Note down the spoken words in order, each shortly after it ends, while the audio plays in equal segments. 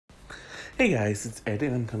Hey guys, it's Ed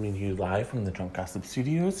and I'm coming to you live from the Drunk Gossip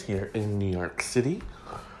Studios here in New York City.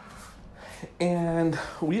 And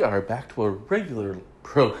we are back to a regular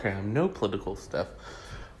program, no political stuff.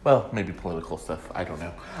 Well, maybe political stuff, I don't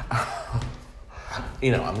know. I'm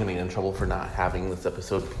going to get in trouble for not having this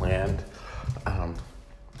episode planned. And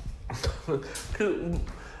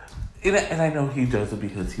I know he does it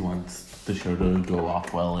because he wants the show to go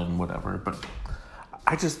off well and whatever, but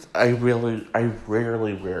I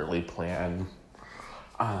rarely plan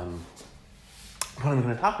what I'm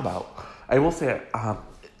going to talk about. I will say,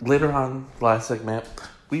 later on, last segment,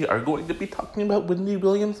 we are going to be talking about Wendy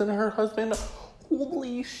Williams and her husband.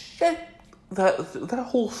 Holy shit! That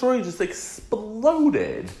whole story just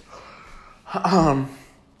exploded.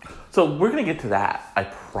 So we're going to get to that, I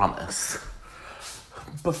promise.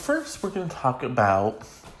 But first, we're going to talk about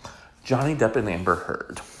Johnny Depp and Amber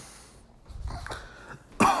Heard.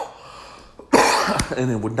 And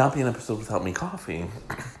it would not be an episode without me coughing.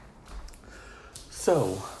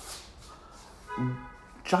 So,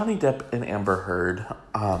 Johnny Depp and Amber Heard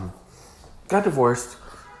got divorced.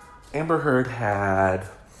 Amber Heard had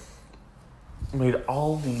made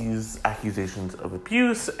all these accusations of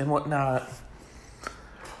abuse and whatnot.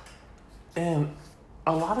 And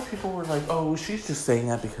a lot of people were like, oh, she's just saying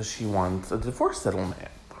that because she wants a divorce settlement.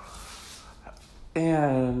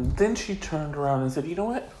 And then she turned around and said, you know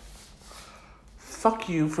what? Fuck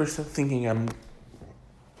you for thinking I'm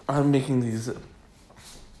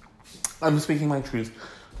speaking my truth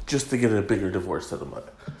just to get a bigger divorce settlement.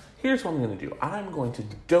 Here's what I'm going to do. I'm going to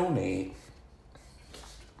donate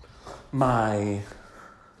my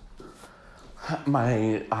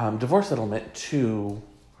divorce settlement to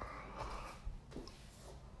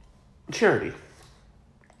charity.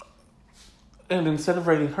 And instead of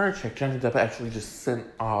writing her a check, Johnny Depp actually just sent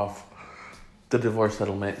off the divorce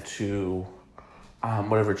settlement to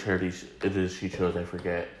whatever charity it is she chose, I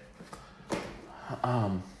forget.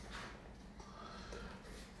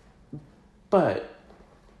 But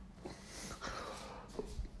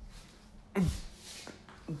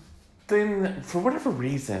then, for whatever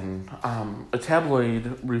reason, a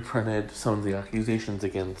tabloid reprinted some of the accusations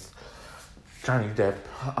against Johnny Depp,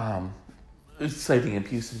 citing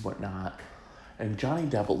abuse and whatnot. And Johnny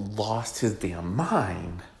Depp lost his damn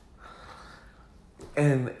mind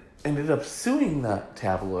and ended up suing that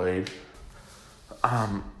tabloid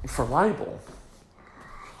for libel.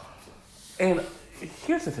 And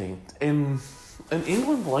here's the thing. In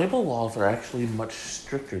England, libel laws are actually much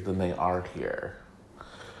stricter than they are here.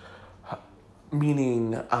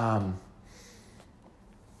 Meaning,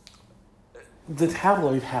 the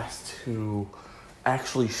tabloid has to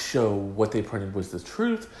actually show what they printed was the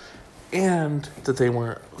truth and that they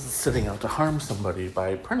weren't setting out to harm somebody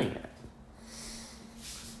by printing it.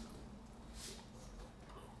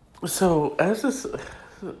 So, as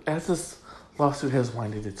this lawsuit has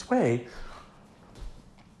winded its way,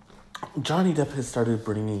 Johnny Depp has started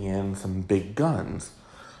bringing in some big guns.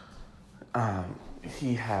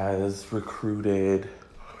 He has recruited,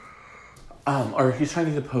 or he's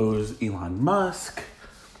trying to depose Elon Musk,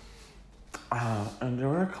 and there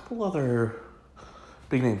are a couple other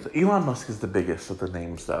big names. Elon Musk is the biggest of the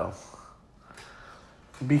names, though,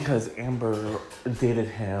 because Amber dated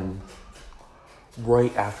him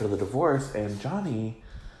right after the divorce, and Johnny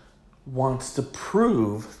wants to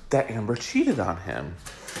prove that Amber cheated on him.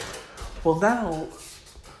 Well, now,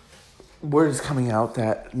 word is coming out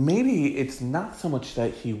that maybe it's not so much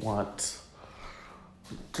that he wants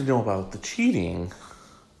to know about the cheating,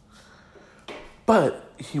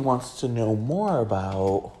 but he wants to know more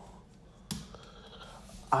about,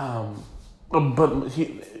 but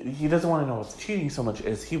he doesn't want to know about the cheating so much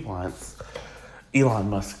as he wants Elon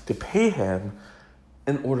Musk to pay him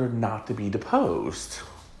in order not to be deposed.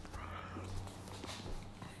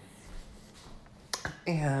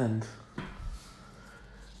 And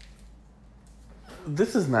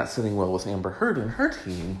this is not sitting well with Amber Heard and her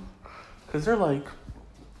team, because they're like,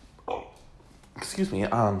 excuse me,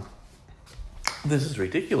 this is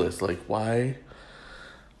ridiculous. Like, why,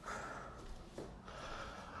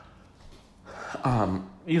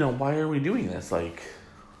 why are we doing this? Like,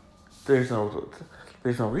 there's no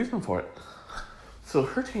reason for it. So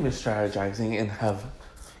her team is strategizing and have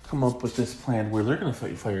come up with this plan where they're going to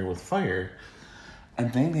fight fire with fire.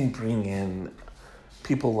 And then they bring in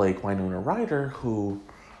people like Winona Ryder, who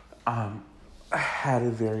had a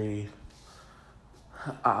very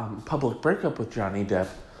public breakup with Johnny Depp,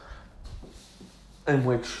 in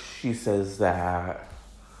which she says that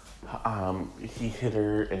he hit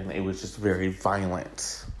her and it was just very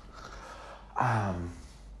violent.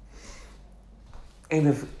 And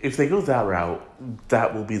if they go that route,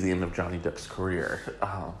 that will be the end of Johnny Depp's career.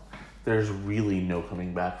 There's really no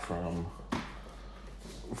coming back from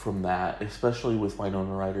that, especially with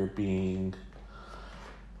Winona Ryder being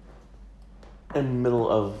in the middle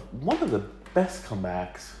of one of the best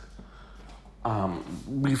comebacks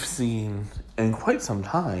we've seen in quite some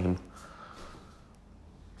time.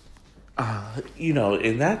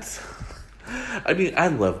 And that's, I mean, I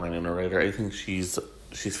love Winona Ryder. I think she's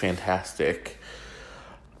fantastic.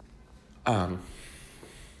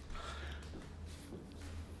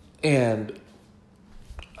 And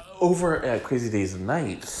over at Crazy Days and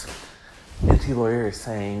Nights, Nancy Lawyer is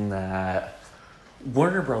saying that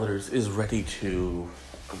Warner Brothers is ready to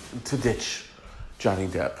ditch Johnny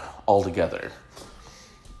Depp altogether.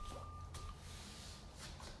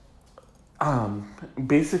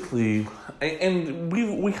 Basically, and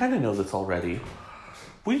we kind of know this already.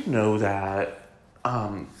 We know that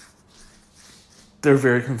they're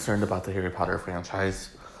very concerned about the Harry Potter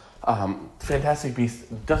franchise. Fantastic Beasts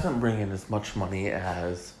doesn't bring in as much money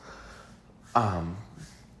as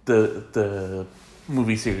the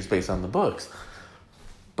movie series based on the books,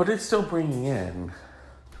 but it's still bringing in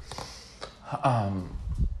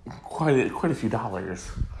quite a few dollars,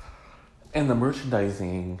 and the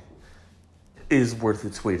merchandising is worth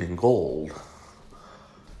its weight in gold.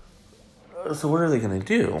 So what are they going to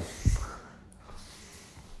do?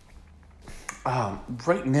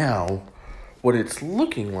 Right now, what it's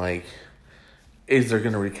looking like is they're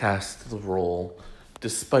going to recast the role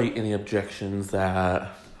despite any objections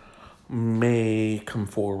that may come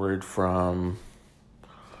forward from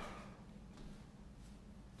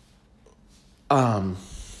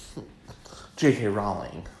J.K.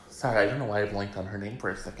 Rowling. Sorry, I don't know why I blanked on her name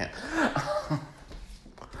for a second.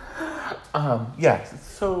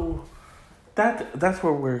 So that's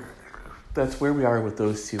where we are with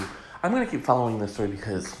those two. I'm gonna keep following this story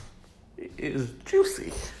because it is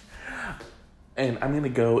juicy. And I'm gonna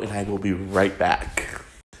go and I will be right back.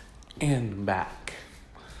 And back.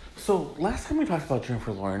 So last time we talked about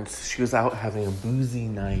Jennifer Lawrence, she was out having a boozy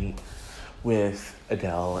night with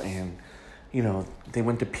Adele, and they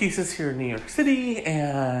went to Pieces here in New York City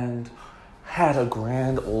and had a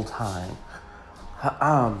grand old time.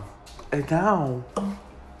 And now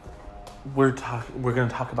we're going to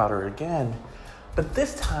talk about her again, but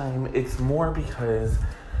this time it's more because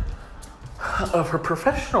of her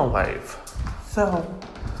professional life. So,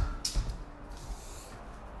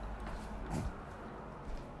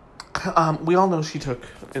 we all know she took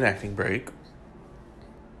an acting break.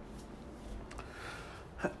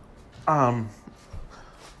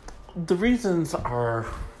 The reasons are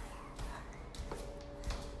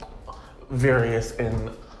various and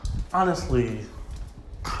honestly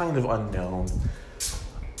kind of unknown.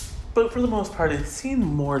 But for the most part, it seemed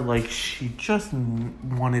more like she just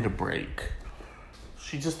wanted a break.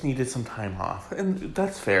 She just needed some time off. And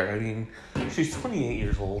that's fair. I mean, she's 28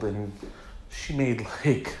 years old and she made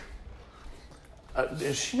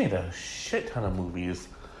a shit ton of movies.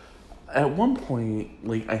 At one point,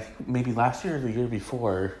 I think maybe last year or the year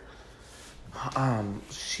before,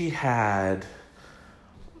 she had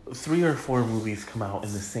 3 or 4 movies come out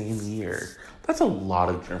in the same year. That's a lot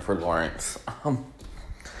of Jennifer Lawrence.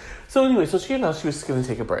 So anyway, she announced she was going to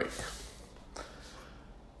take a break.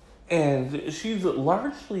 And she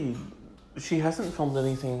hasn't filmed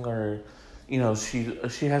anything, or,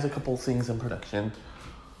 she has a couple things in production.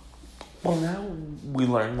 Well, now we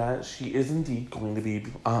learn that she is indeed going to be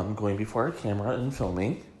going before a camera and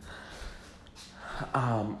filming.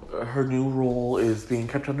 Her new role is being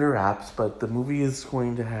kept under wraps, but the movie is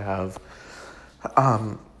going to have...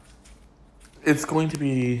 it's going to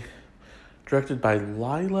be directed by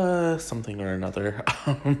Lila something or another.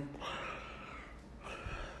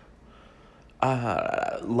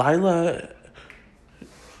 Lila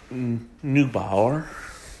Neubauer.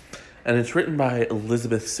 And it's written by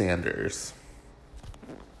Elizabeth Sanders.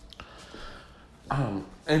 And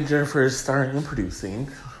Jennifer is starring and producing,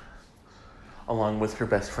 along with her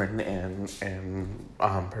best friend and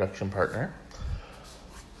production partner.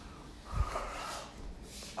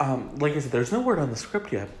 Like I said, there's no word on the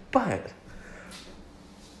script yet, but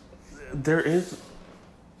there is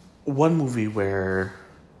one movie where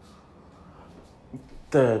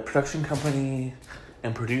the production company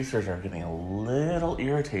and producers are getting a little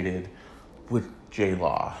irritated with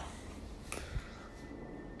J-Law.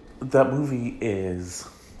 That movie is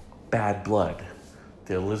Bad Blood,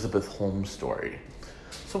 the Elizabeth Holmes story.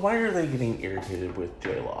 So why are they getting irritated with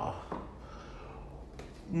J-Law?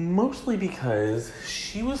 Mostly because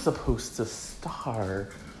she was supposed to star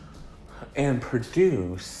and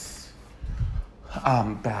produce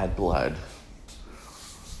Bad Blood,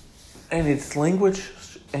 And it's language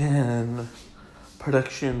and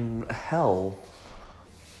production hell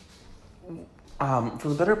for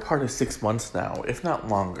the better part of 6 months now, if not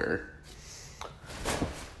longer.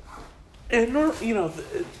 And, you know,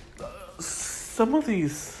 some of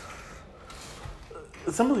these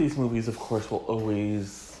movies, of course, will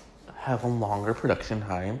always have a longer production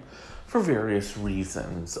time for various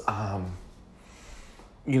reasons.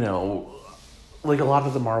 You know, like a lot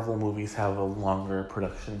of the Marvel movies have a longer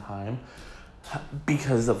production time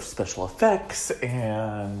because of special effects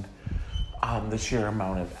and the sheer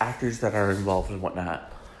amount of actors that are involved and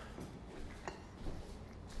whatnot.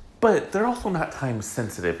 But they're also not time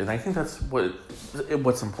sensitive, and I think that's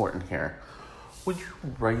what's important here. When you're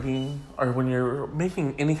writing or when you're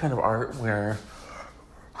making any kind of art where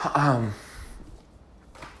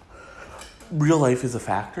real life is a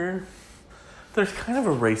factor, there's kind of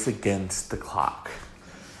a race against the clock.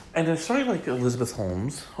 And a story like Elizabeth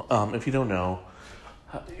Holmes, if you don't know,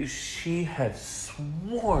 she had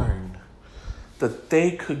sworn that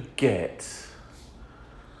they could get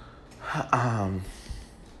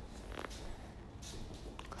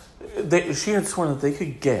she had sworn that they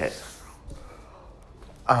could get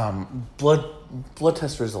blood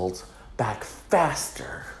test results back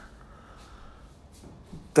faster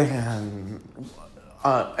than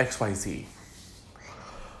XYZ.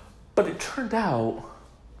 But it turned out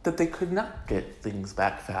that they could not get things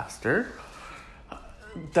back faster.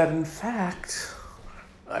 That in fact,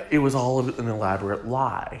 it was all an elaborate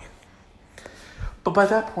lie. But by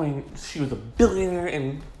that point, she was a billionaire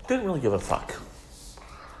and didn't really give a fuck.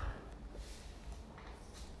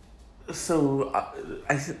 So,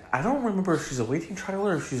 I don't remember if she's awaiting trial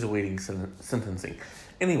or if she's awaiting sentencing.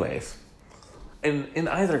 Anyways, in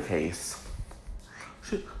either case,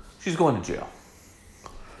 she's going to jail.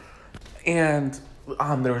 And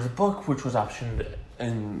there was a book which was optioned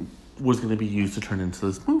and was going to be used to turn into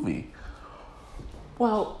this movie.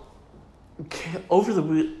 Well, over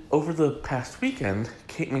the past weekend,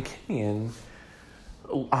 Kate McKinnon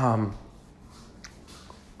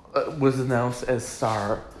was announced as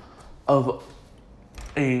star of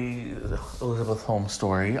a Elizabeth Holmes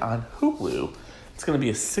story on Hulu. It's going to be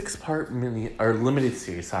a 6-part limited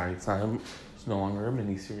series. Sorry, it's no longer a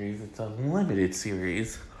mini series. It's a limited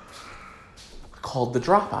series called The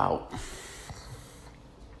Dropout.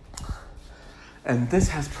 And this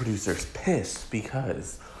has producers pissed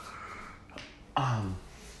because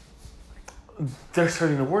they're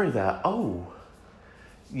starting to worry that,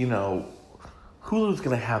 you know, Hulu's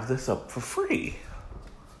going to have this up for free.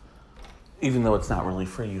 Even though it's not really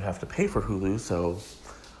free, you have to pay for Hulu, so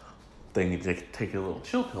they need to take a little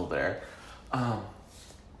chill pill there.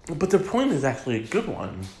 But their point is actually a good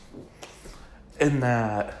one. In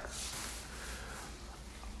that,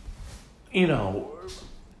 you know,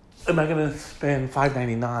 am I going to spend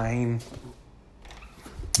 $5.99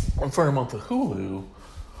 for a month of Hulu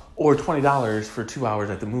or $20 for 2 hours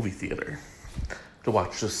at the movie theater to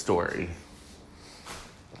watch this story?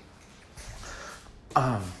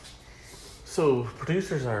 So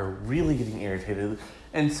producers are really getting irritated,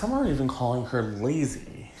 and some are even calling her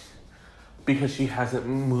lazy because she hasn't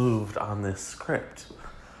moved on this script,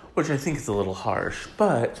 which I think is a little harsh,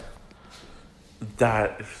 but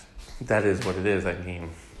that is what it is. I mean,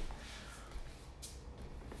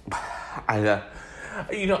 I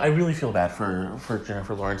really feel bad for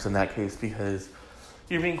Jennifer Lawrence in that case, because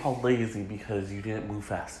you're being called lazy because you didn't move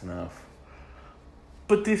fast enough.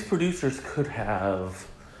 But these producers could have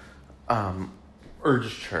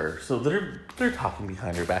urged her, so they're talking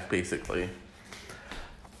behind her back, basically.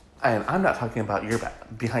 And I'm not talking about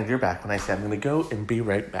behind your back when I say I'm going to go and be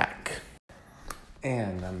right back.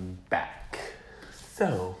 And I'm back.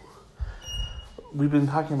 So, we've been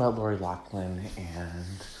talking about Lori Loughlin and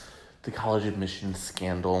the college admissions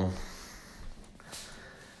scandal.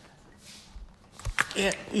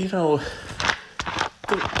 And, you know,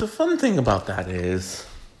 the fun thing about that is,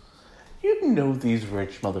 you know, these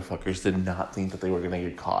rich motherfuckers did not think that they were going to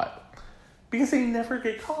get caught. Because they never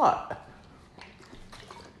get caught.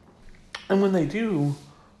 And when they do,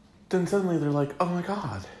 then suddenly they're like, oh my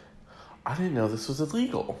god, I didn't know this was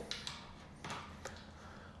illegal.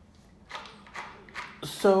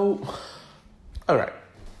 So, alright.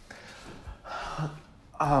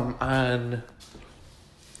 On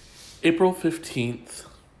April 15th,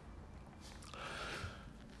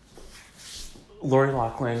 Lori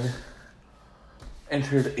Loughlin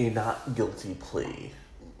entered a not guilty plea.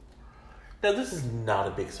 Now, this is not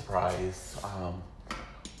a big surprise.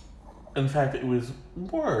 In fact, it was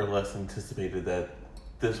more or less anticipated that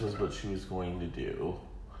this was what she was going to do.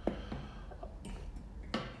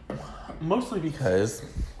 Mostly because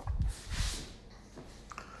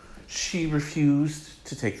she refused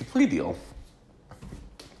to take the plea deal.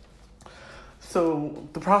 So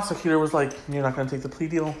the prosecutor was like, you're not going to take the plea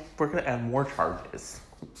deal? We're going to add more charges.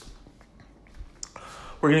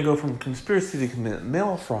 We're going to go from conspiracy to commit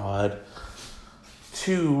mail fraud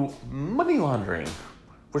to money laundering,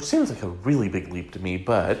 which seems like a really big leap to me,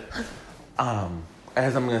 but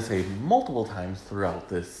as I'm going to say multiple times throughout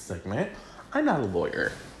this segment, I'm not a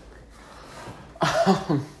lawyer.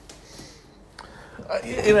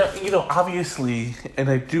 Obviously, and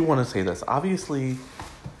I do want to say this, obviously,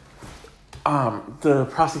 the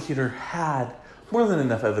prosecutor had more than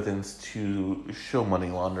enough evidence to show money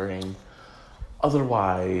laundering.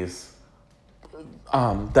 Otherwise,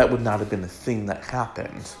 that would not have been a thing that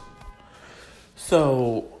happened.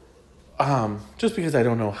 So, just because I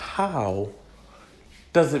don't know how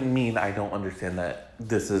doesn't mean I don't understand that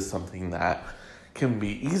this is something that can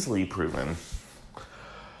be easily proven.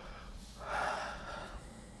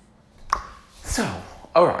 So,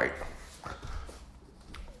 alright.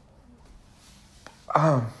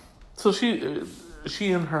 So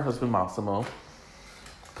she and her husband Massimo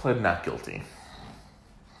pled not guilty.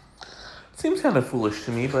 Seems kind of foolish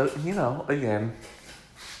to me, but, again,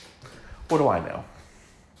 what do I know?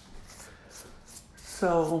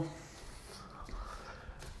 So,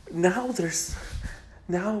 now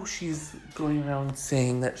she's going around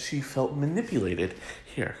saying that she felt manipulated.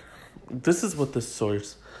 Here, this is what the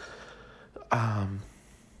source,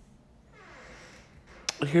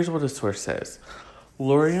 here's what the source says.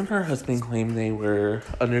 Lori and her husband claim they were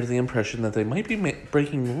under the impression that they might be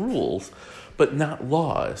breaking rules, but not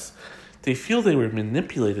laws. They feel they were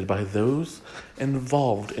manipulated by those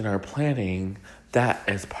involved in our planning that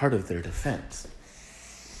as part of their defense.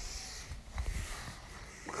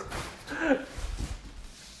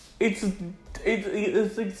 It's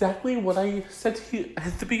exactly what I said to you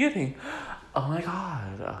at the beginning. Oh my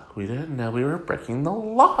God, we didn't know we were breaking the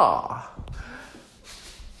law.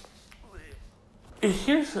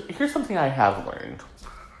 Here's something I have learned.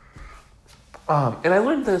 And I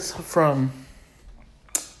learned this from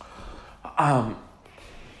a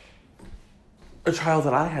trial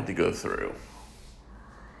that I had to go through.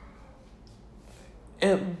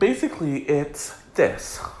 And basically, it's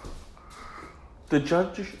this. The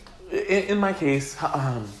judge, in my case,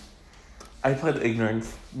 I pled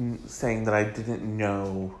ignorance, saying that I didn't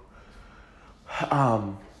know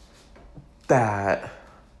that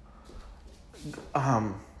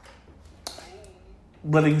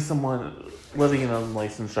letting an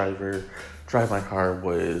unlicensed driver drive my car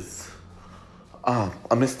was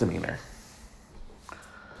a misdemeanor.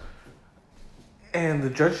 And the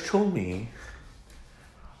judge told me,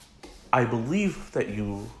 I believe that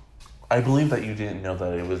you didn't know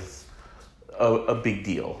that it was a big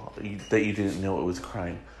deal, that you didn't know it was a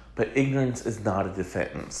crime, but ignorance is not a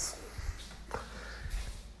defense.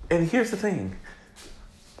 And here's the thing.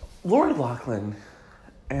 Lori Loughlin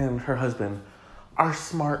and her husband are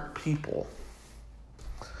smart people.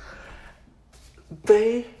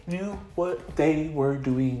 They knew what they were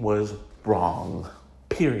doing was wrong.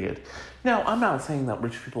 Period. Now, I'm not saying that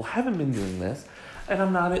rich people haven't been doing this, and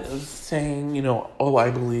I'm not saying, I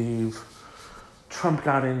believe Trump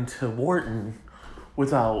got into Wharton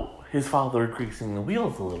without his father greasing the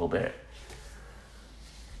wheels a little bit.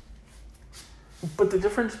 But the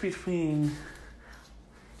difference between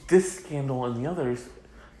this scandal and the others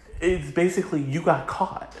is basically you got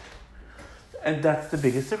caught. And that's the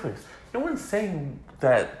biggest difference. No one's saying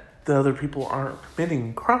that the other people aren't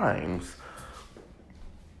committing crimes.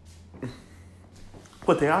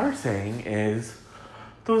 What they are saying is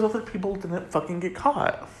those other people didn't fucking get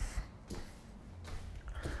caught.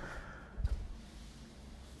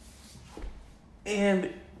 And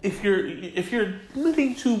if you're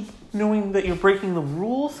admitting to knowing that you're breaking the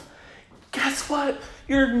rules, guess what?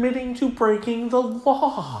 You're admitting to breaking the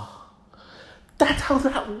law. That's how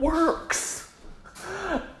that works.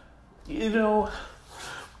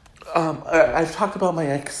 I've talked about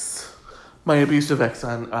my abusive ex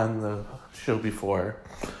on the show before.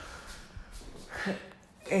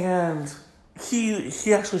 And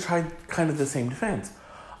he actually tried kind of the same defense.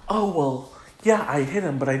 Oh, well, yeah, I hit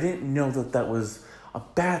him, but I didn't know that was a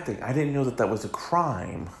bad thing. I didn't know that was a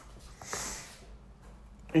crime.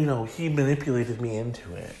 He manipulated me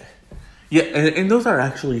into it. Yeah, and those are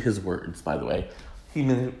actually his words, by the way. He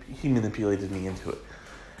manipulated me into it.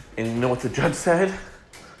 And you know what the judge said?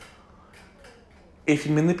 If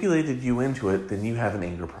he manipulated you into it, then you have an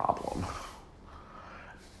anger problem.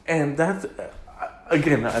 And that's,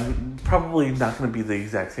 again, I'm probably not going to be the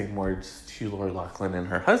exact same words to Lori Loughlin and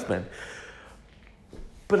her husband.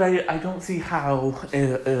 But I don't see how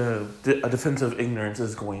a defense of ignorance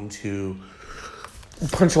is going to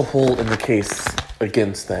punch a hole in the case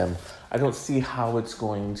against them. I don't see how it's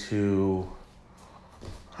going to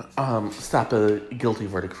stop a guilty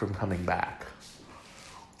verdict from coming back.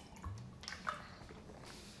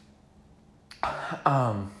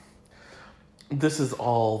 This is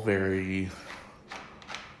all very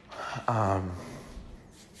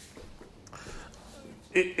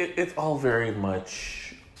it's all very much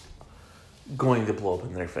going to blow up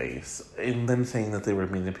in their face. And them saying that they were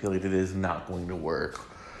manipulated is not going to work.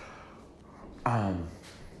 I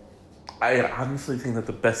honestly think that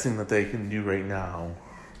the best thing that they can do right now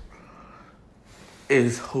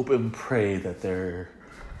is hope and pray that there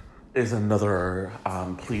is another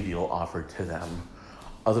plea deal offered to them.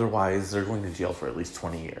 Otherwise, they're going to jail for at least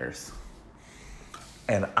 20 years.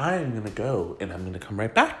 And I'm going to go, and I'm going to come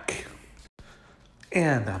right back.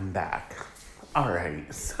 And I'm back. All right,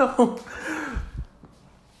 so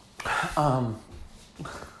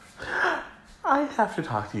I have to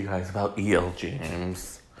talk to you guys about E.L.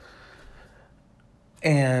 James.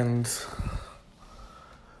 And,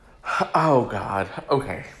 oh God,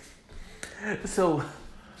 okay. So,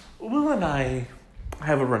 Will and I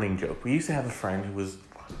have a running joke. We used to have a friend who was,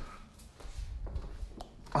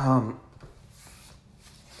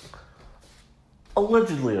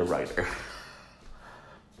 allegedly a writer.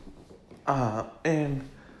 And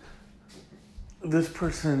this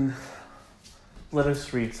person let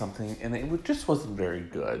us read something, and it just wasn't very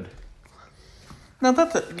good. Now,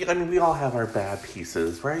 we all have our bad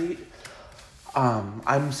pieces, right?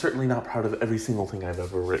 I'm certainly not proud of every single thing I've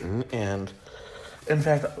ever written, and in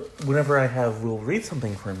fact, whenever I have Will read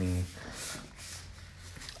something for me,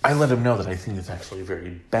 I let him know that I think it's actually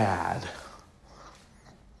very bad.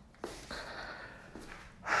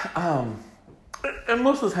 And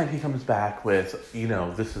most of the time he comes back with,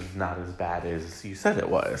 this is not as bad as you said it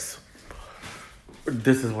was.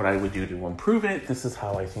 This is what I would do to improve it. This is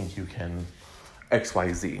how I think you can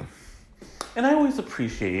XYZ. And I always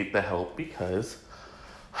appreciate the help because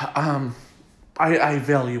I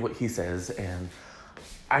value what he says, and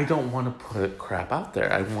I don't want to put crap out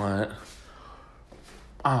there. I want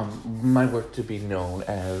my work to be known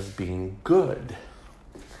as being good.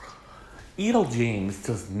 E.L. James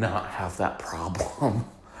does not have that problem.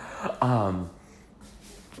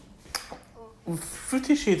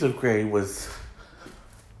 50 Shades of Grey was,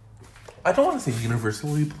 I don't want to say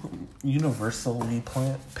universally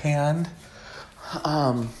panned,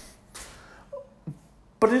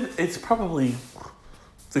 but it's probably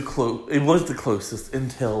it was the closest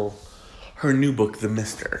until her new book, The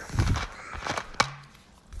Mister.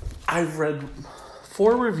 I've read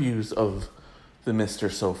 4 reviews of The Mister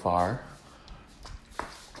so far.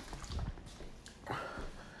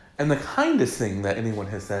 And the kindest thing that anyone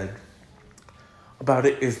has said about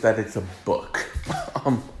it is that it's a book.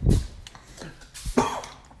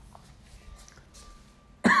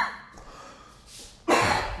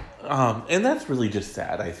 And that's really just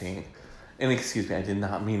sad, I think. And excuse me, I did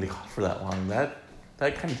not mean to call for that long. That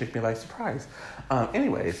kind of took me by surprise.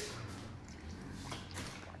 Anyways.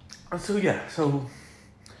 So yeah, so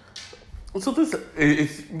this,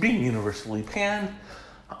 it's being universally panned.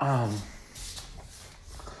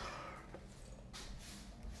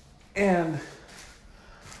 And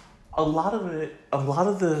a lot of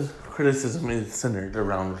the criticism is centered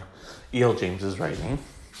around E.L. James's writing,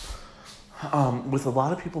 with a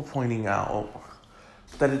lot of people pointing out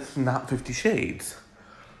that it's not 50 Shades.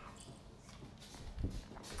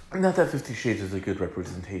 Not that 50 Shades is a good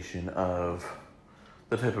representation of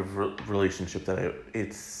the type of relationship that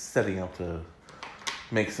it's setting out to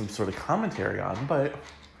make some sort of commentary on, but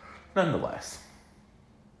nonetheless.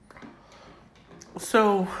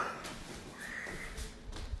 So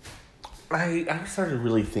I started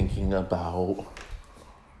really thinking about,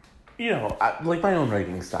 like my own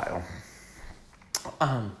writing style.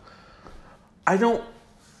 I don't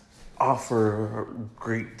offer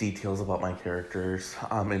great details about my characters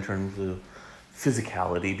in terms of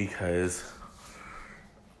physicality because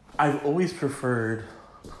I've always preferred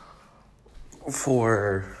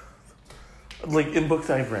for, like in books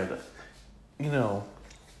I've read,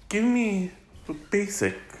 give me the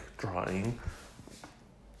basic drawing,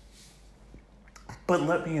 but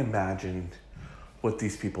let me imagine what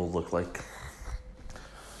these people look like.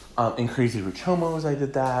 In Crazy Rich Homos, I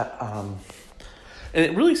did that. And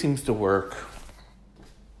it really seems to work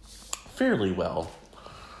fairly well.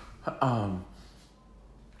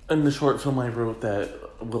 In the short film I wrote that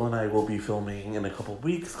Will and I will be filming in a couple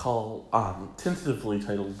weeks, called tentatively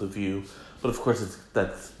titled The View, but of course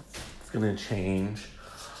that's going to change.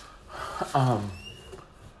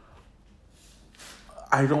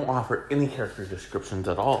 I don't offer any character descriptions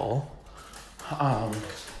at all.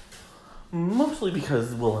 Mostly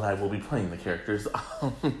because Will and I will be playing the characters.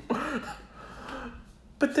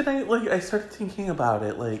 But then I started thinking about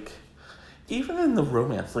it, like, even in the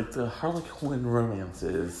romance, like the Harley Quinn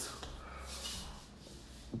romances,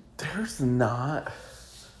 there's not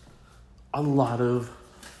a lot of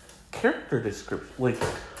character description, like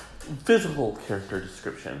physical character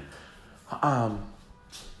description.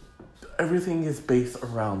 Everything is based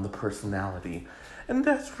around the personality. And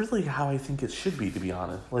that's really how I think it should be, to be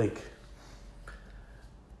honest. Like,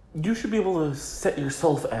 you should be able to set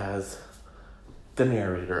yourself as the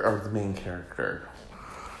narrator or the main character.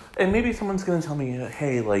 And maybe someone's going to tell me,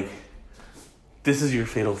 hey, like, this is your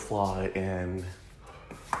fatal flaw in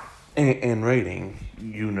writing.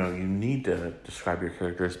 You know, you need to describe your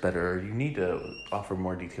characters better. Or you need to offer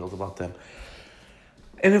more details about them.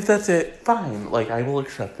 And if that's it, fine. Like, I will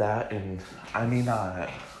accept that, and I may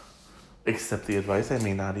not accept the advice. I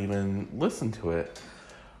may not even listen to it.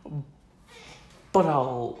 But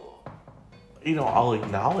I'll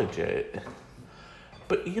acknowledge it.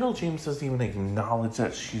 But E.L. James doesn't even acknowledge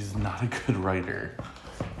that she's not a good writer.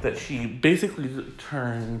 That she basically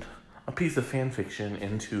turned a piece of fan fiction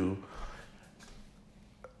into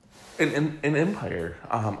an empire.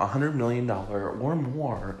 $100 million or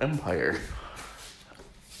more empire.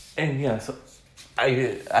 And yes,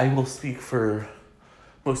 I will speak for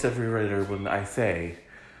most every writer when I say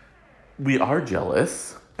we are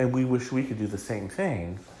jealous and we wish we could do the same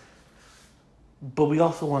thing, but we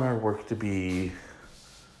also want our work to be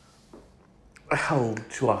held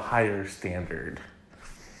to a higher standard.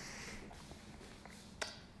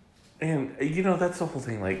 And, that's the whole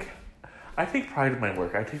thing. Like, I take pride in my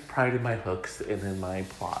work. I take pride in my hooks and in my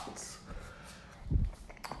plots.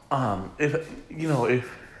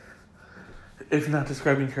 If not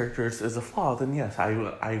describing characters is a flaw, then yes,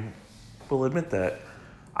 I will admit that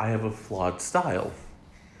I have a flawed style.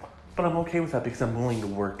 But I'm okay with that because I'm willing to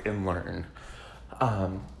work and learn.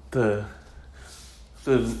 The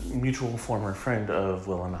mutual former friend of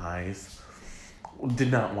Will and I's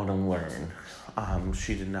did not want to learn.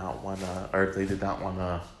 She did not want to, or they did not want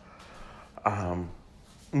to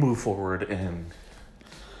move forward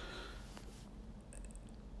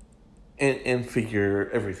and figure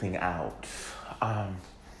everything out. And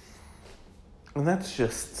that's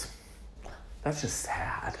just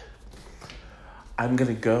sad. I'm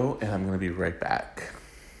gonna go and I'm gonna be right back.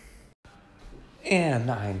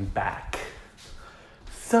 And I'm back.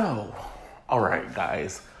 So, alright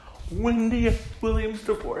guys, Wendy Williams'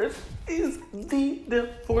 divorce is the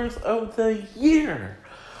divorce of the year.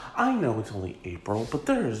 I know it's only April, but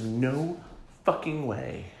there is no fucking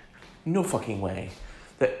way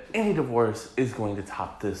that any divorce is going to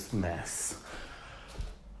top this mess.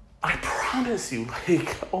 I promise you,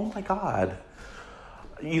 like, oh my God.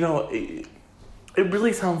 It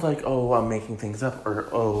really sounds like, oh, I'm making things up, or,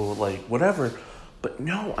 oh, like, whatever. But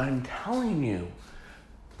no, I'm telling you,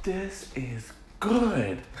 this is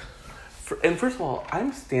good. And first of all,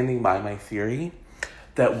 I'm standing by my theory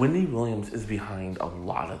that Wendy Williams is behind a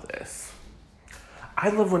lot of this. I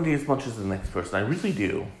love Wendy as much as the next person. I really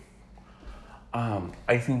do.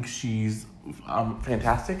 I think she's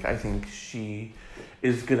fantastic. I think she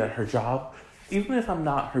is good at her job. Even if I'm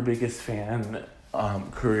not her biggest fan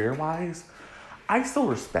career-wise, I still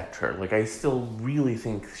respect her. Like, I still really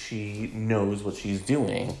think she knows what she's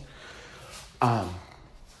doing.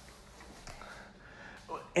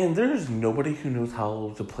 And there's nobody who knows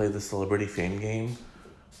how to play the celebrity fame game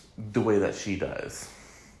the way that she does.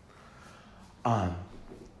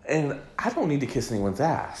 And I don't need to kiss anyone's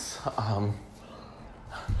ass.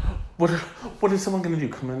 What is someone gonna do?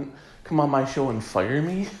 Come on my show and fire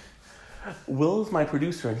me? Will is my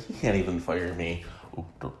producer and he can't even fire me. Oh,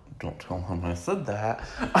 don't tell him I said that.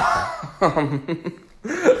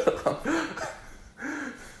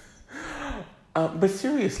 But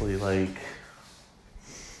seriously, like,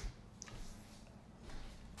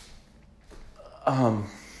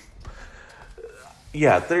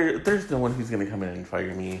 yeah, there's no one who's gonna come in and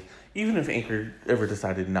fire me. Even if Anchor ever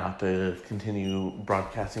decided not to continue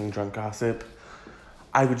broadcasting drunk gossip,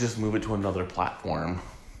 I would just move it to another platform.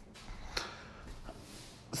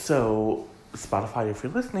 So, Spotify, if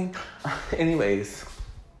you're listening. Anyways,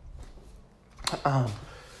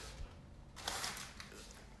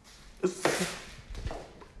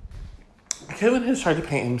 Kevin has tried to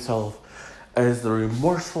paint himself as the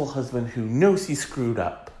remorseful husband who knows he screwed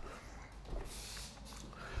up.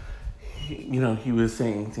 He was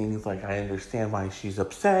saying things like, I understand why she's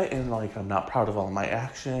upset, and, like, I'm not proud of all my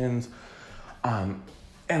actions. And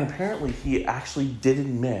apparently he actually did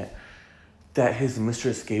admit that his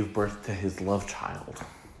mistress gave birth to his love child.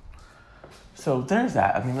 So there's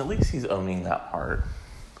that. I mean, at least he's owning that part.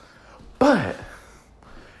 But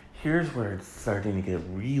here's where it's starting to get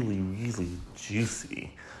really, really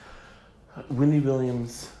juicy. Wendy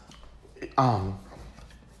Williams, and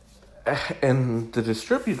the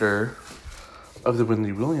distributor of the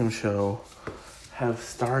Wendy Williams show have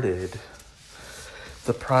started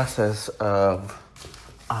the process of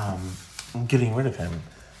getting rid of him.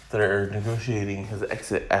 They're negotiating his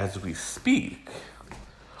exit as we speak.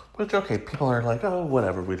 Which, okay, people are like, oh,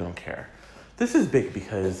 whatever, we don't care. This is big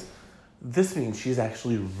because this means she's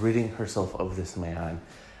actually ridding herself of this man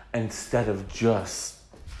instead of just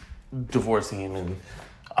divorcing him and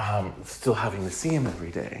still having to see him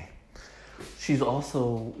every day. She's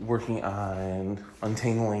also working on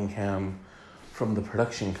untangling him from the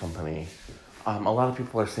production company. A lot of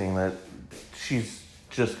people are saying that she's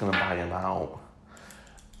just going to buy him out.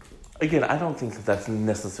 Again, I don't think that that's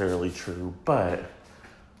necessarily true, but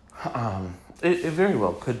it very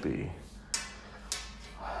well could be.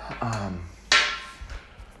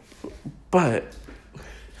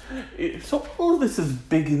 So all of this is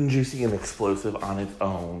big and juicy and explosive on its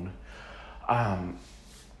own.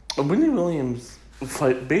 Wendy Williams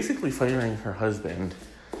basically firing her husband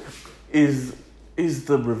is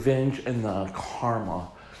the revenge and the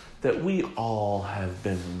karma that we all have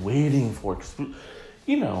been waiting for. 'Cause,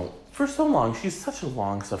 you know, for so long, she's such a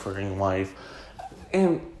long-suffering wife,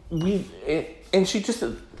 and she just,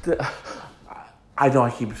 I know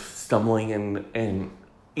I keep stumbling and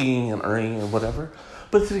eating and earning and whatever,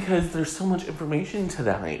 but it's because there's so much information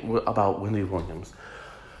tonight about Wendy Williams.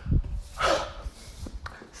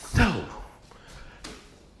 So,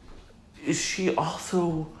 she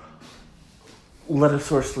also let a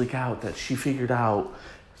source leak out that she figured out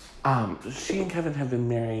she and Kevin have been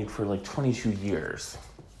married for like 22 years.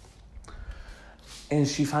 And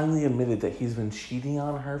she finally admitted that he's been cheating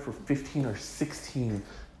on her for 15 or 16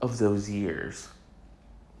 of those years.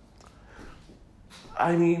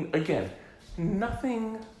 I mean, again,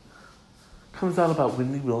 nothing comes out about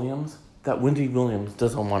Wendy Williams that Wendy Williams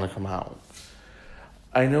doesn't want to come out.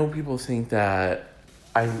 I know people think that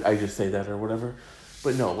I just say that or whatever,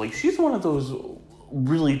 but no, like, she's one of those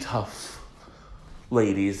really tough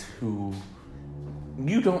ladies who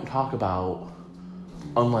you don't talk about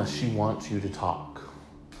unless she wants you to talk.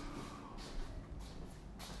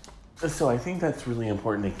 So I think that's really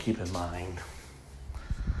important to keep in mind.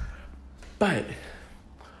 But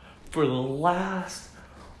for the last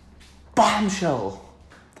bombshell,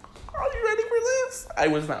 are you ready for this? I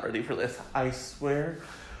was not ready for this. I swear.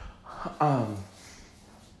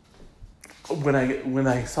 When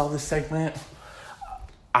I saw this segment,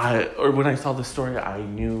 when I saw the story, I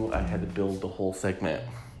knew I had to build the whole segment.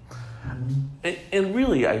 And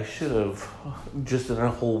really, I should have just done a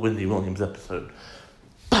whole Wendy Williams episode.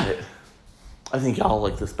 But I think y'all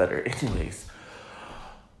like this better. Anyways,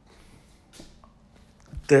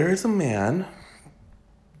 there is a man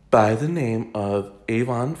by the name of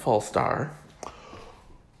Avon Falstar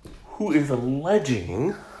who is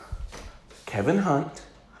alleging Kevin Hunt,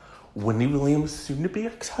 Wendy Williams' soon-to-be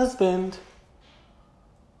ex-husband,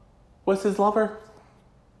 was his lover.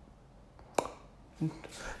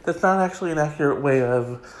 That's not actually an accurate way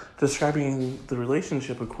of describing the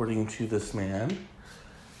relationship according to this man.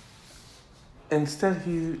 Instead,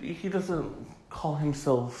 he doesn't call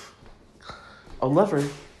himself a lover.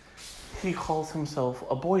 He calls himself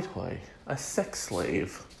a boy toy, a sex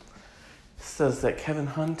slave. Says that Kevin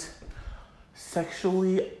Hunt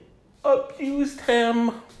sexually abused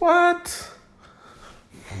him. What?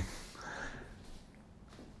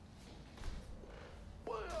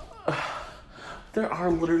 There are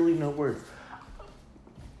literally no words.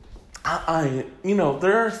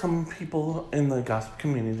 There are some people in the gossip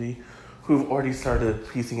community who've already started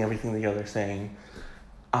piecing everything together, saying,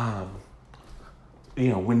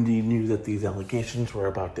 Wendy knew that these allegations were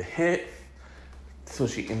about to hit, so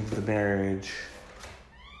she ended the marriage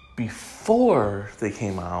before they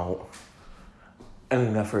came out in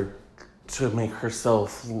an effort to make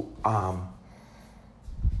herself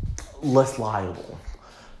less liable.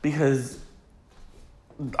 Because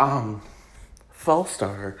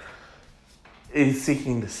Falstar is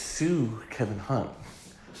seeking to sue Kevin Hunt.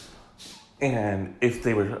 And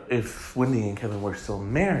if Wendy and Kevin were still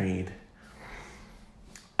married,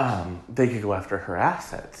 they could go after her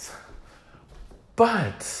assets.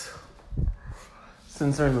 But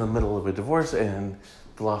since they're in the middle of a divorce and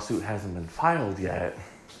the lawsuit hasn't been filed yet,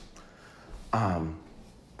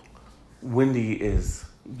 Wendy is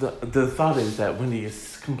the thought is that Wendy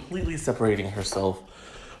is completely separating herself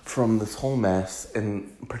from this whole mess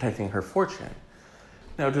and protecting her fortune.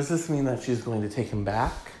 Now, does this mean that she's going to take him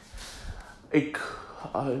back?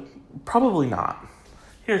 Probably not.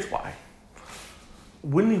 Here's why.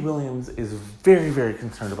 Wendy Williams is very, very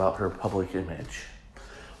concerned about her public image,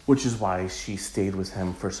 which is why she stayed with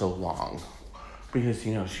him for so long. Because,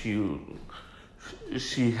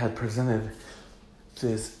 she had presented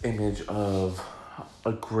this image of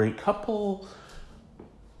a great couple,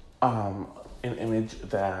 an image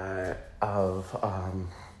of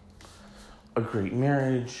a great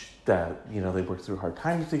marriage, that, they worked through hard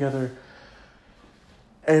times together.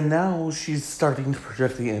 And now she's starting to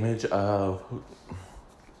project the image of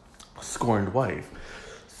scorned wife.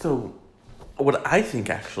 So what I think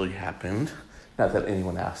actually happened, not that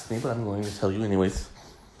anyone asked me, but I'm going to tell you anyways,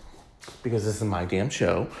 because this is my damn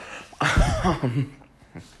show.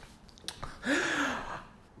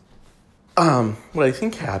 What I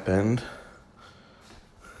think happened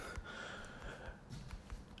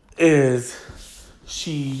is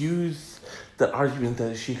she used the argument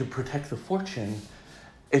that she could protect the fortune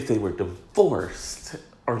if they were divorced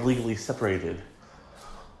or legally separated.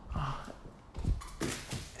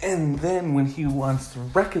 And then when he wants to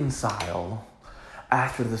reconcile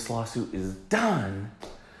after this lawsuit is done,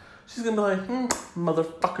 she's gonna be like,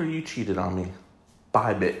 motherfucker, you cheated on me.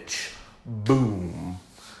 Bye, bitch. Boom.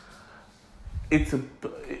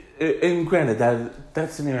 And granted,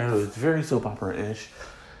 that scenario is very soap opera-ish,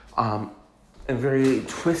 and very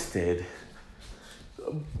twisted.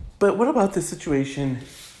 But what about this situation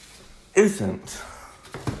isn't?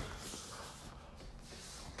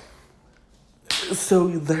 So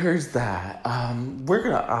there's that. We're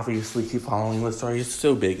gonna obviously keep following the story. It's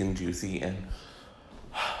so big and juicy, and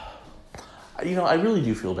I really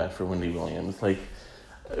do feel bad for Wendy Williams. Like,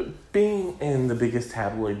 being in the biggest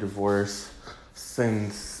tabloid divorce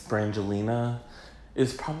since Brangelina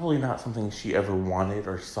is probably not something she ever wanted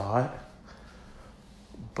or sought.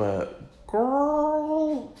 But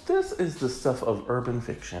girl, this is the stuff of urban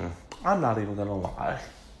fiction. I'm not even gonna lie.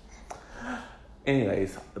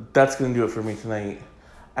 Anyways, that's going to do it for me tonight.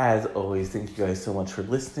 As always, thank you guys so much for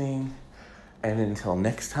listening. And until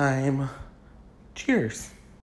next time, cheers.